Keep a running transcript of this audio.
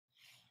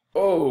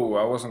Oh,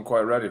 I wasn't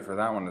quite ready for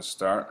that one to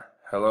start.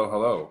 Hello,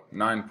 hello.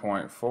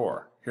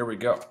 9.4. Here we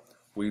go.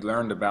 We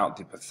learned about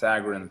the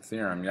Pythagorean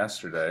theorem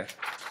yesterday,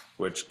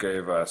 which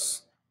gave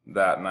us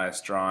that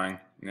nice drawing.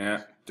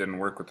 Yeah, didn't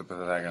work with the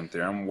Pythagorean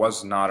theorem.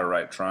 Was not a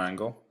right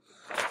triangle.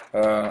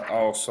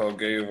 Also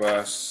gave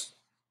us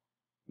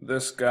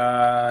this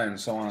guy and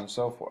so on and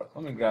so forth.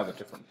 Let me grab a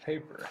different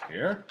paper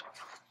here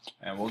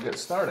and we'll get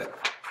started.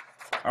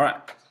 All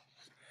right.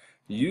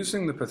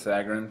 Using the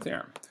Pythagorean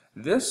theorem.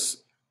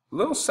 This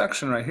little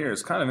section right here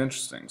is kind of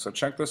interesting, so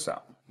check this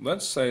out.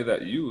 Let's say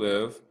that you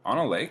live on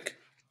a lake.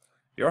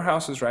 Your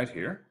house is right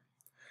here.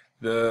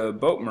 The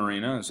boat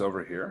marina is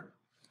over here.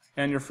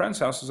 And your friend's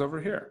house is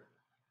over here.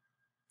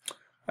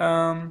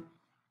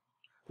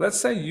 Let's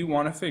say you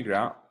want to figure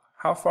out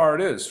how far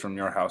it is from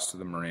your house to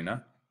the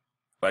marina,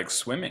 like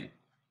swimming.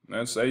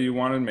 Let's say you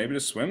wanted maybe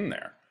to swim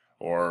there,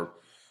 or,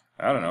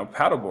 I don't know,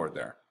 paddleboard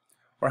there.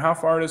 Or how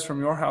far it is from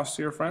your house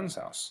to your friend's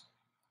house.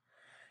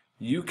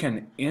 You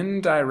can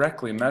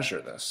indirectly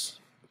measure this.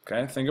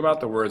 Okay, think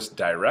about the words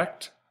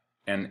direct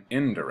and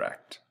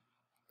indirect.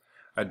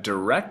 A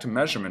direct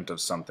measurement of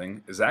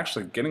something is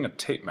actually getting a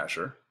tape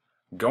measure,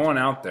 going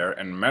out there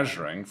and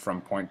measuring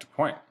from point to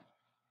point.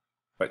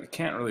 But you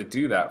can't really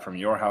do that from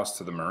your house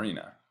to the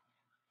marina,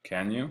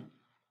 can you?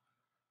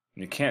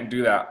 You can't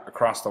do that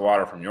across the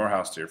water from your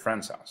house to your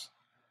friend's house.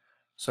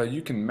 So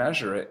you can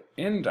measure it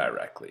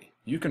indirectly.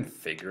 You can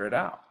figure it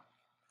out.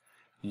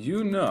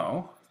 You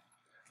know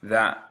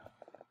that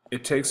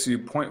it takes you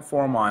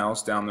 0.4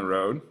 miles down the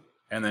road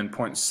and then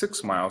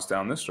 0.6 miles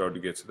down this road to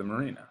get to the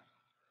marina.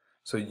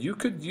 So you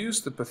could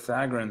use the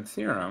Pythagorean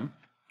theorem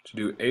to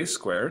do a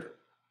squared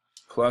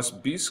plus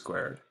b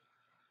squared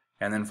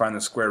and then find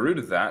the square root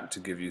of that to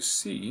give you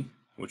c,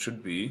 which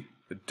would be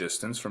the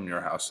distance from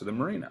your house to the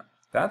marina.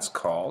 That's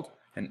called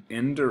an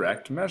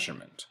indirect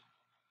measurement.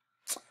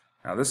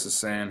 Now this is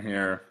saying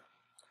here,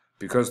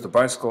 because the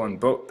bicycle and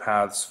boat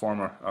paths form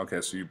a,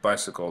 okay, so you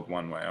bicycled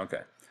one way,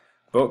 okay.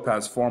 Boat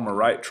paths form a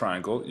right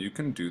triangle. You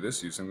can do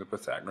this using the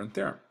Pythagorean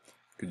theorem.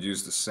 You could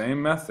use the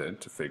same method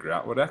to figure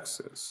out what x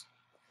is.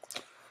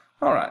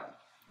 All right,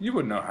 you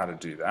would know how to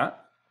do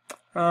that.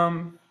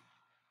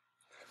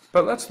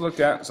 But let's look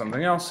at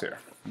something else here.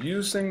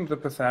 Using the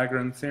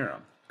Pythagorean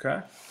theorem,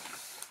 okay?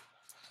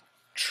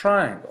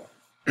 Triangle.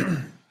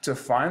 To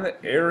find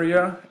the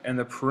area and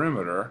the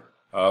perimeter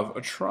of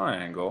a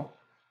triangle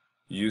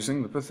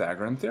using the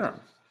Pythagorean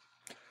theorem.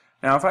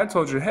 Now, if I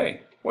told you,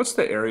 hey, what's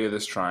the area of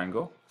this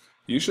triangle?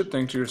 You should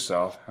think to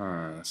yourself,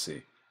 let's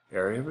see,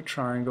 area of a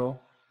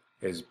triangle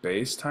is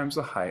base times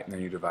the height, and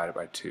then you divide it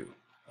by 2.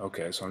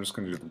 Okay, so I'm just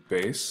going to do the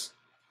base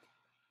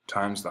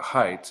times the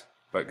height,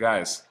 but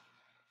guys,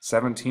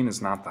 17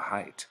 is not the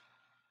height.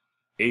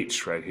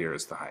 H right here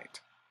is the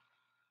height.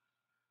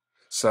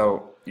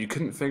 So you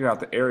couldn't figure out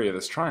the area of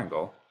this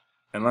triangle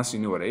unless you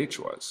knew what H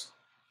was.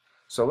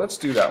 So let's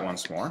do that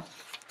once more.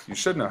 You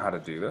should know how to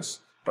do this,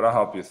 but I'll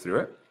help you through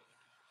it.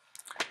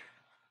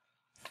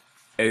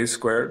 A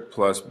squared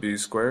plus b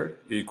squared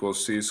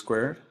equals c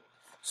squared.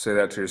 Say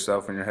that to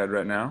yourself in your head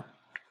right now.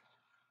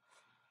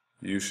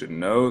 You should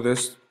know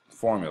this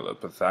formula,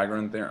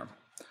 Pythagorean theorem.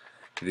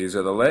 These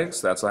are the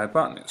legs, that's the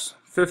hypotenuse.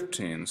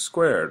 15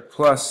 squared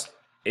plus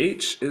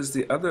h is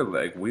the other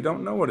leg. We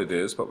don't know what it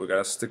is, but we got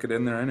to stick it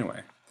in there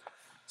anyway.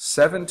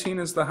 17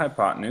 is the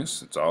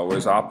hypotenuse. It's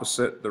always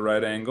opposite the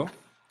right angle.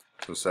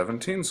 So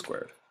 17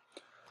 squared.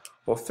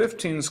 Well,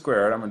 15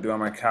 squared, I'm going to do on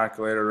my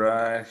calculator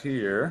right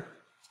here.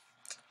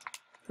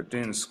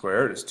 15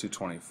 squared is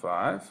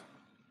 225,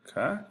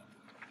 okay?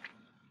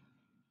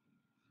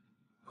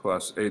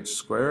 Plus h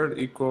squared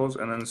equals,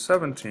 and then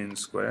 17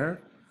 squared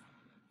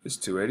is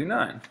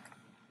 289.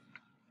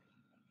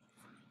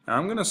 Now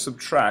I'm going to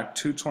subtract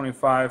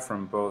 225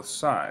 from both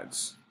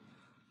sides.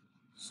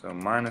 So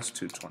minus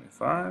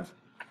 225.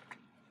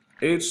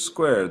 H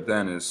squared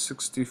then is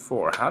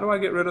 64. How do I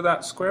get rid of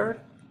that squared?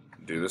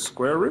 Do the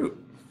square root.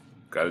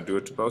 Got to do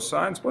it to both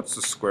sides. What's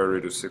the square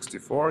root of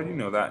 64? You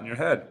know that in your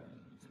head.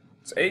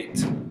 It's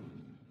 8.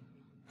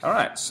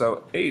 Alright,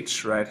 so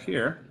h right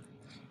here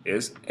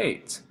is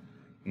 8.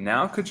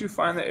 Now could you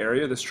find the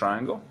area of this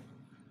triangle?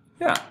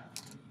 Yeah.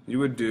 You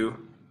would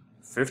do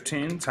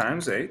 15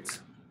 times 8,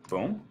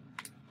 boom,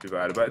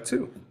 divided by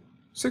 2.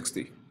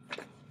 60.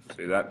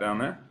 See that down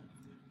there?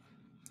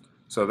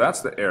 So that's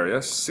the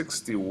area,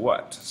 60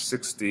 what?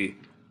 60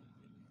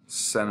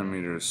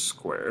 centimeters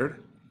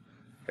squared.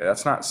 Okay,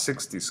 that's not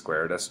 60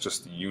 squared, that's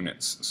just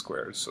units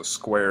squared. So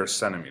square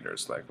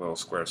centimeters, like little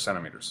square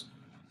centimeters.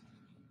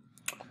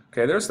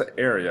 Okay, there's the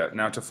area.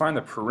 Now to find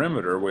the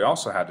perimeter, we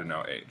also had to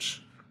know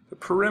h. The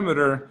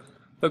perimeter,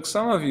 look,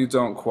 some of you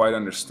don't quite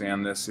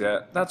understand this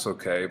yet. That's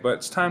okay, but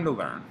it's time to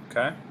learn,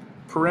 okay?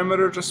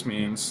 Perimeter just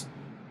means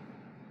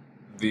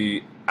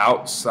the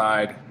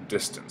outside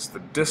distance, the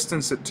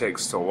distance it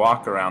takes to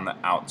walk around the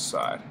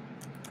outside.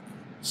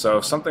 So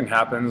if something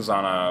happens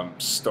on a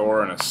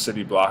store in a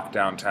city block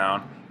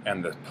downtown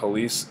and the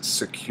police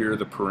secure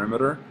the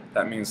perimeter,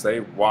 that means they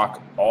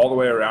walk all the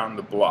way around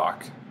the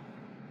block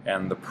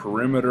and the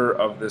perimeter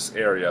of this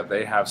area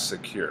they have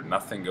secured.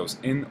 Nothing goes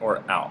in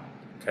or out.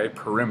 Okay,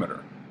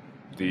 perimeter,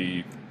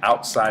 the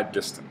outside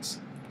distance.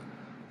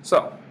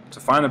 So, to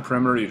find the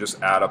perimeter, you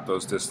just add up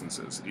those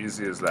distances.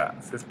 Easy as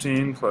that.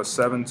 15 plus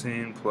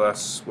 17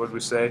 plus, what did we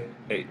say?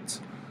 8.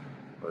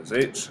 What is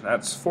H?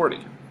 That's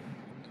 40.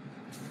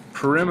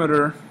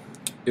 Perimeter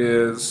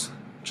is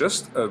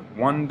just a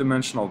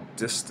one-dimensional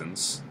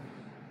distance,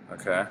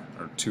 okay,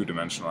 or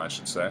two-dimensional, I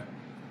should say.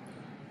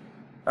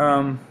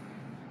 And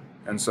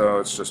so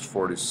it's just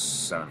 40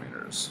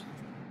 centimeters,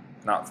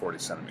 not 40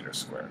 centimeters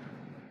squared.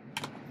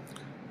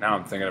 Now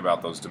I'm thinking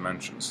about those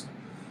dimensions.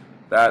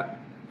 That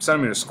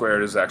centimeter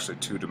squared is actually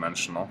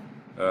two-dimensional,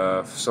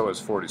 so is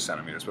 40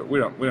 centimeters, but we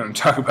don't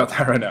talk about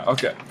that right now.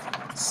 Okay,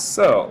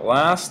 so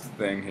last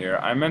thing here,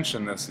 I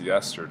mentioned this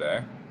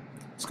yesterday.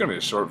 It's going to be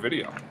a short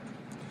video.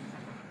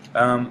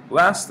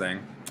 Last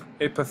thing,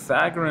 a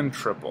Pythagorean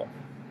triple.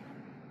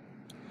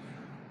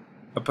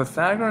 A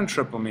Pythagorean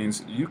triple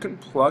means you can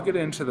plug it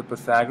into the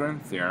Pythagorean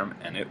theorem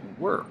and it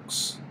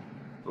works,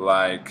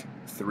 like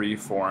 3,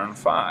 4, and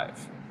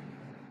 5.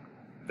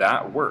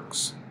 That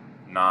works.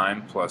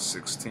 9 plus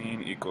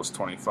 16 equals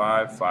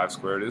 25. 5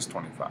 squared is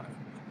 25.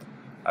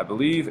 I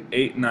believe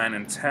 8, 9,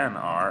 and 10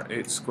 are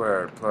 8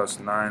 squared plus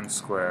 9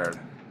 squared.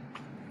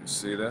 You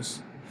see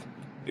this?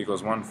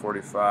 Equals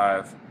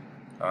 145.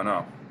 Oh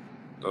no,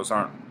 those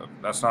aren't.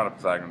 That's not a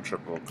Pythagorean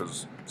triple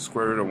because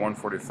square root of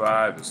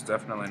 145 is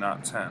definitely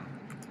not 10.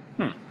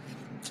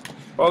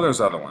 Well,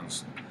 there's other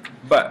ones.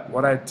 But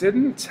what I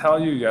didn't tell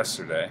you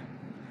yesterday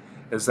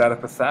is that a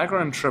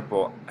Pythagorean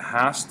triple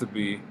has to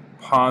be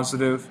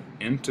positive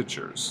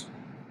integers.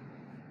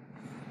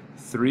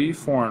 3,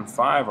 4, and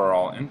 5 are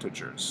all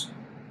integers.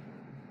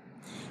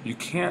 You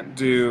can't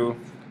do,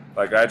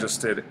 like I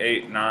just did,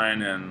 8,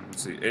 9, and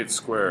let's see, 8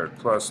 squared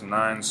plus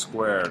 9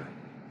 squared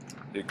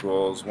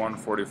equals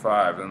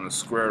 145, and the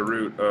square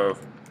root of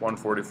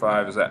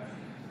 145 is that.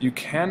 You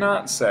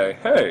cannot say,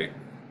 hey,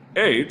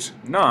 8,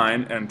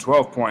 9, and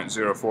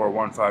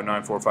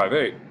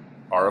 12.04159458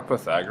 are a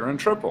Pythagorean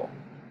triple.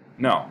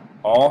 No,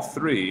 all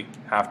three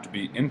have to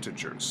be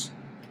integers.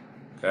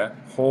 Okay,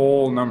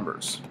 whole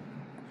numbers.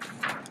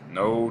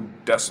 No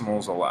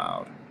decimals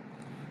allowed.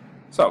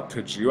 So,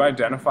 could you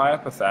identify a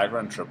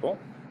Pythagorean triple?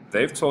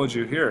 They've told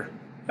you here,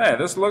 hey,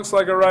 this looks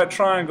like a right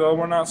triangle,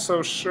 we're not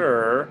so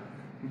sure,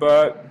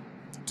 but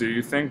do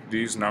you think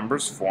these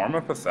numbers form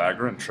a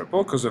Pythagorean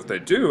triple? Because if they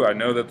do, I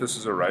know that this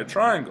is a right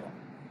triangle.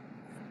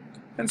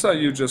 And so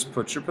you just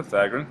put your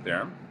Pythagorean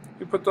theorem,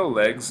 you put the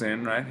legs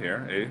in right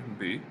here, A and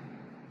B,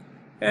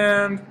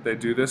 and they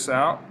do this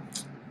out.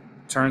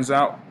 Turns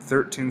out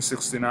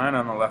 1369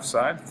 on the left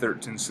side,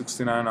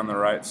 1369 on the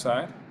right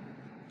side.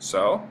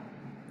 So,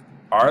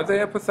 are they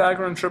a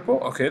Pythagorean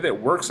triple? Okay,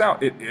 that works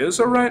out. It is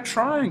a right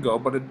triangle,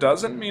 but it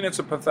doesn't mean it's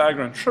a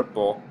Pythagorean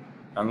triple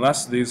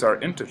unless these are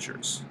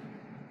integers.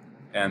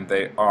 And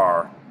they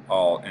are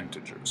all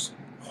integers,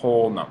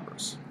 whole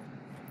numbers.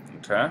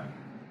 Okay?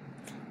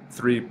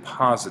 3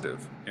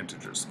 positive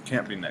integers,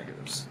 can't be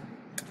negatives.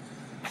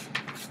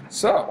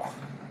 So,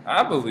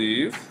 I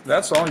believe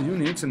that's all you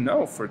need to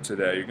know for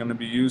today. You're going to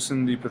be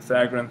using the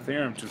Pythagorean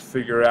theorem to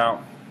figure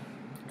out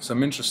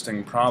some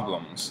interesting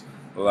problems,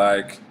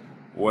 like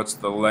what's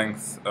the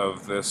length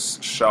of this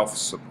shelf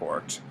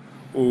support?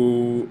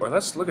 Ooh, or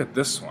let's look at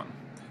this one.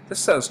 This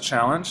says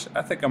challenge.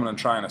 I think I'm going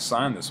to try and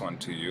assign this one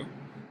to you,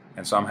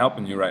 and so I'm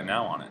helping you right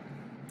now on it.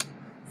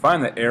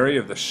 Find the area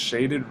of the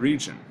shaded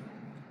region.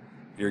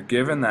 You're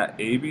given that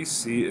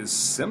ABC is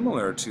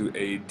similar to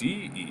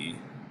ADE.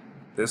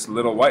 This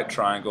little white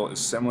triangle is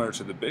similar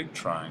to the big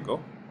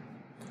triangle.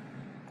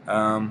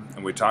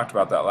 And we talked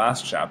about that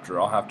last chapter.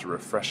 I'll have to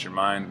refresh your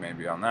mind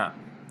maybe on that.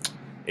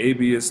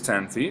 AB is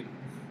 10 feet.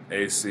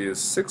 AC is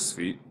 6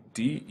 feet.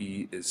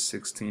 DE is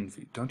 16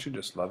 feet. Don't you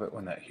just love it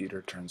when that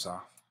heater turns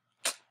off?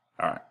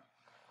 All right.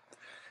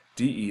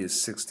 DE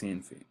is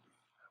 16 feet.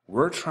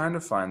 We're trying to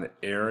find the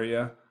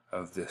area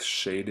of this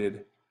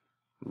shaded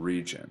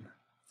region.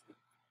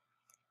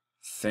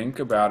 Think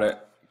about it.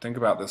 Think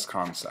about this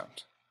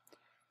concept.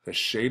 The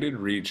shaded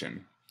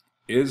region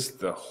is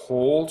the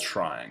whole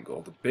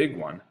triangle, the big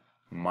one,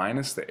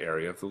 minus the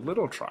area of the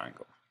little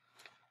triangle,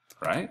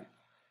 right?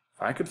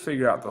 If I could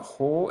figure out the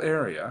whole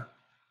area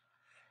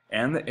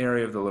and the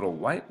area of the little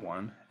white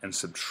one and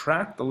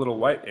subtract the little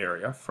white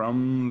area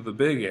from the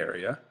big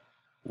area,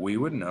 we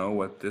would know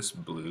what this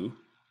blue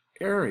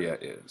area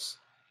is.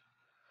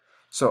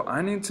 So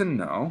I need to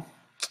know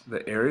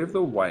the area of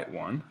the white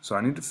one, so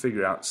I need to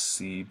figure out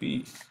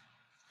CB.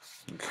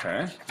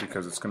 Okay,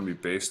 because it's going to be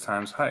base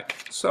times height.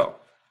 So,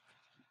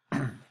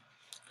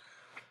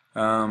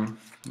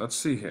 let's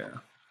see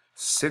here.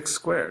 6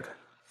 squared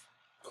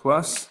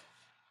plus,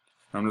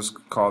 I'm just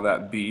going to call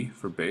that B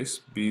for base,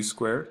 B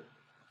squared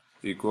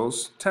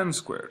equals 10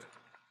 squared.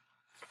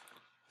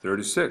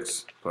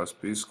 36 plus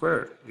B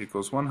squared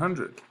equals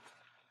 100.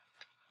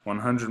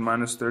 100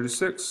 minus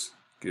 36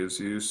 gives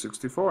you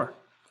 64.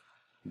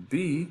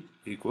 B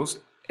equals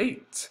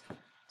 8.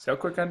 See how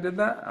quick I did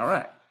that? All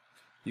right.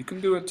 You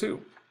can do it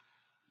too.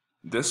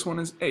 This one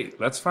is 8.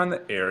 Let's find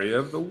the area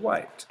of the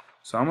white.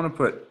 So I'm going to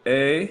put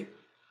A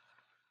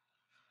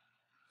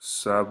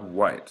sub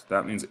white.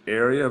 That means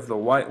area of the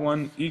white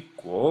one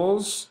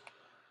equals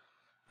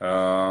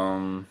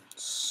 8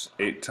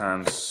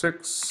 times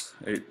 6.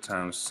 8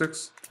 times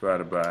 6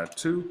 divided by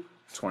 2,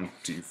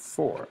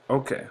 24.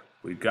 Okay,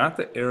 we got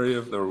the area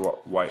of the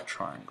white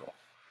triangle.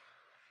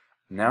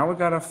 Now we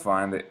got to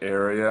find the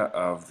area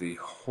of the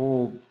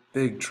whole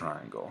big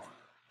triangle.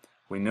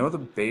 We know the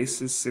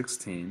base is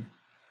 16.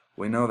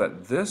 We know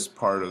that this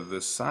part of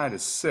this side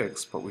is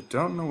 6, but we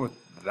don't know what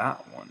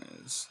that one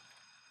is.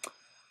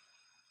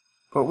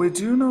 But we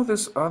do know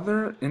this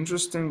other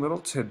interesting little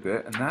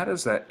tidbit, and that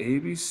is that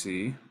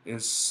ABC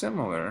is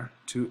similar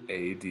to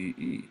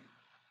ADE.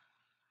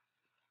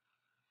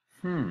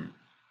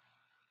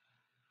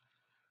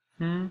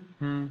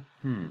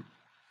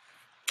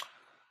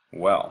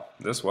 Well,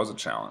 this was a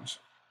challenge.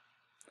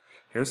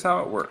 Here's how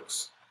it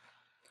works.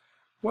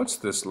 What's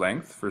this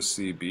length for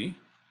CB?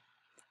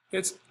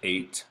 It's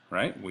 8,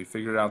 right? We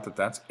figured out that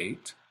that's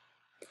 8.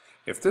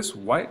 If this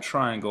white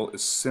triangle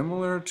is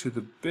similar to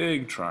the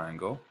big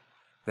triangle,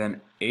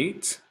 then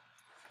 8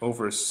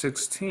 over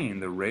 16,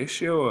 the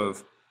ratio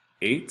of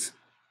 8,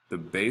 the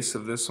base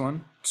of this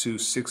one, to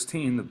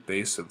 16, the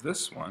base of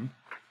this one,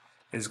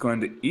 is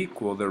going to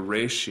equal the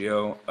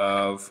ratio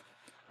of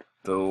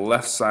the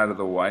left side of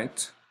the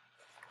white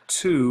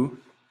to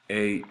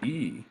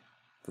AE,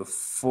 the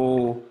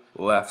full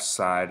left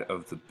side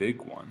of the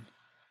big one.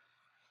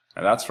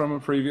 Now that's from a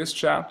previous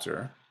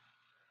chapter,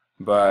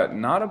 but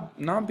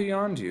not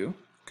beyond you.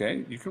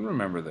 Okay, you can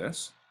remember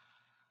this.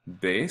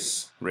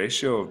 Base,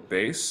 ratio of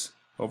base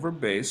over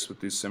base with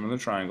these similar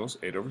triangles,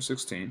 8 over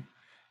 16,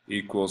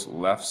 equals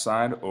left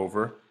side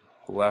over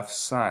left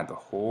side, the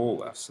whole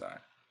left side.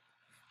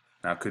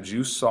 Now could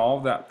you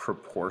solve that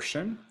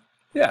proportion?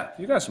 Yeah,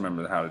 you guys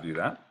remember how to do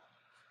that.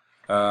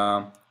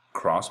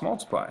 Cross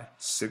multiply.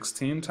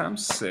 16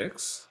 times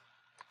 6,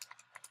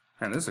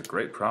 and this is a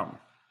great problem.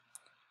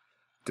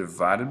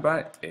 Divided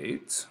by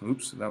 8,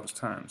 oops, that was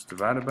times.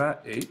 Divided by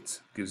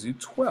 8 gives you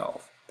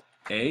 12.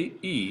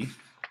 AE,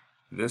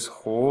 this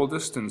whole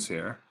distance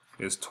here,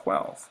 is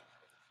 12.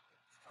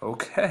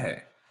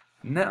 Okay,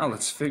 now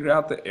let's figure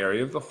out the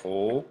area of the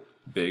whole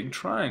big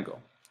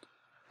triangle.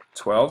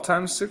 12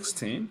 times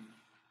 16,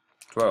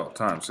 12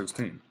 times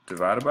 16,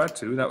 divided by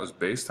 2, that was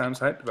base times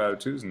height, divided by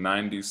 2 is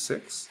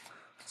 96.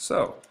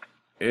 So,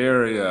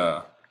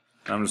 area,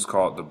 I'm just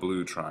call it the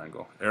blue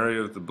triangle.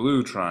 Area of the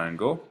blue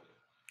triangle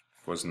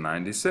was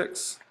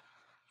 96.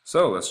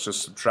 So let's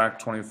just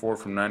subtract 24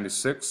 from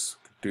 96.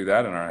 Do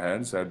that in our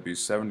heads. That'd be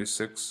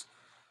 76,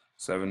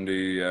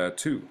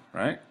 72,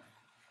 right?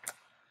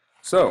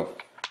 So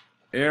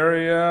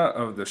area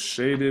of the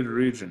shaded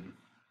region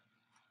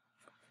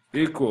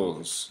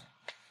equals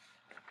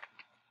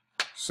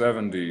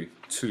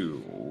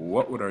 72.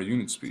 What would our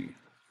units be?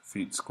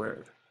 Feet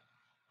squared,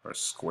 or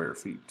square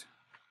feet.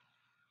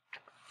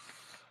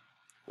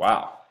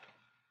 Wow,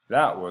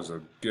 that was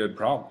a good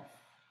problem.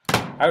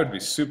 I would be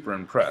super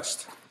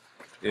impressed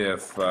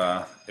if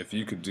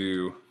you could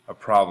do a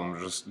problem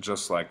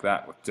just like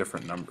that with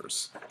different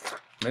numbers.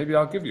 Maybe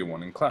I'll give you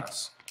one in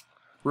class.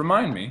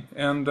 Remind me,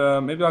 and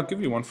maybe I'll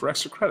give you one for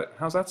extra credit.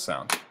 How's that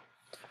sound?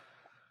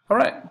 All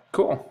right,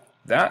 cool.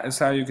 That is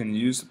how you can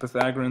use the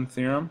Pythagorean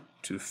theorem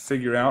to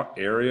figure out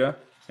area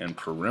and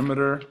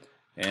perimeter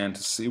and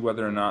to see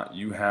whether or not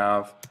you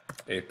have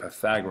a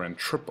Pythagorean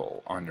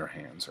triple on your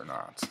hands or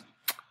not.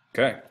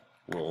 Okay,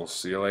 we'll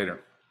see you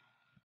later.